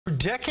For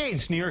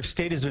decades, New York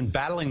State has been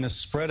battling the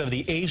spread of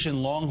the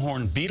Asian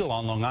Longhorn Beetle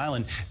on Long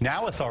Island.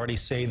 Now authorities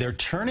say they're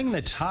turning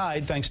the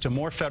tide thanks to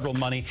more federal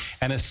money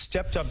and a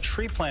stepped-up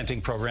tree planting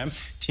program.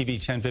 TV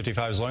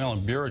 1055's Long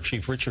Island Bureau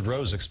Chief Richard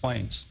Rose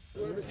explains.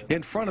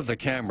 In front of the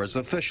cameras,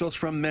 officials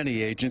from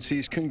many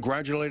agencies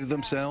congratulated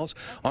themselves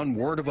on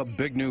word of a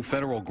big new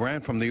federal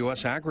grant from the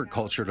U.S.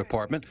 Agriculture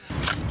Department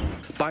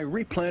by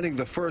replanting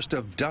the first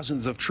of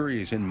dozens of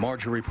trees in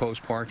Marjorie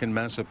Post Park in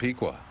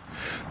Massapequa.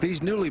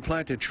 These newly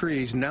planted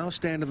trees now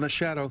stand in the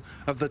shadow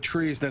of the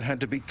trees that had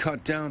to be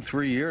cut down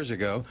 3 years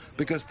ago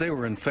because they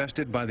were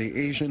infested by the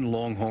Asian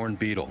Longhorn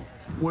Beetle.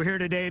 We're here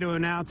today to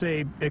announce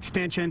an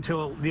extension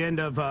till the end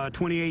of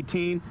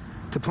 2018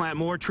 to plant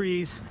more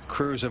trees.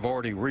 Crews have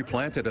already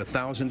replanted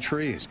 1,000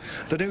 trees.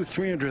 The new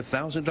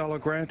 $300,000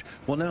 grant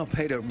will now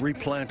pay to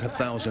replant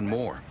 1,000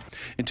 more.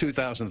 In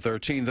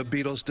 2013, the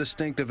beetle's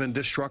distinctive and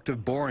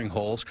destructive boring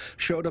holes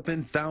showed up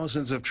in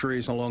thousands of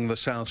trees along the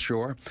South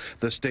Shore.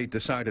 The state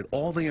decided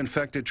all the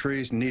infected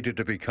trees needed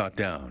to be cut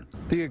down.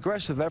 The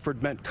aggressive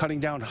effort meant cutting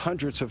down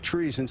hundreds of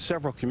trees in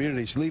several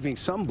communities, leaving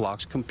some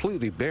blocks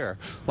completely bare,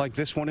 like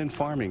this one in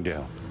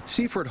Farmingdale.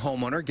 Seaford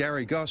homeowner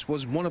Gary Gus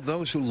was one of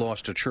those who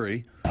lost a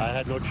tree. I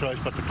had no choice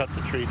but to cut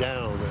the tree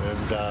down,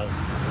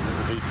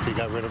 and he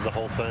got rid of the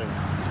whole thing.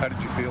 How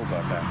did you feel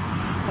about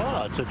that?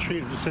 Oh, it's a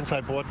tree. Since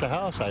I bought the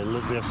house, I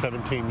lived there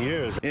 17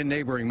 years. In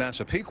neighboring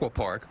Massapequa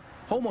Park,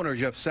 homeowner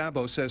Jeff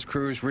Sabo says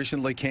crews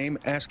recently came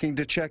asking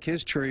to check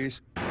his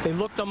trees. They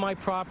looked on my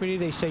property,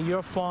 they say,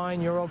 you're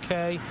fine, you're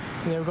okay,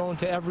 and they're going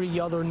to every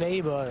other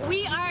neighbor.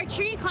 We are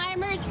tree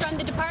climbers from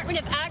the Department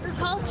of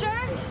Agriculture.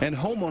 And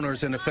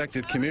homeowners in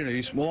affected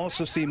communities will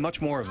also see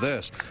much more of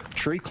this.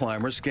 Tree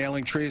climbers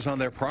scaling trees on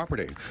their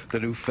property. The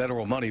new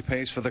federal money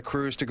pays for the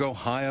crews to go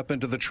high up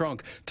into the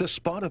trunk to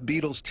spot a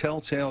beetle's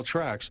telltale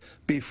tracks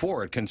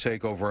before it can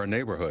take over a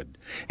neighborhood.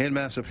 In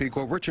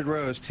Massapequa, Richard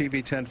Rose, TV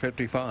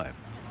 1055.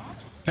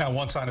 Now,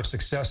 one sign of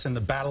success in the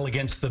battle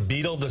against the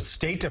beetle, the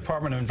State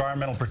Department of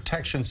Environmental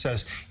Protection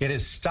says it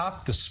has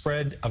stopped the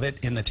spread of it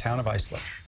in the town of Islip.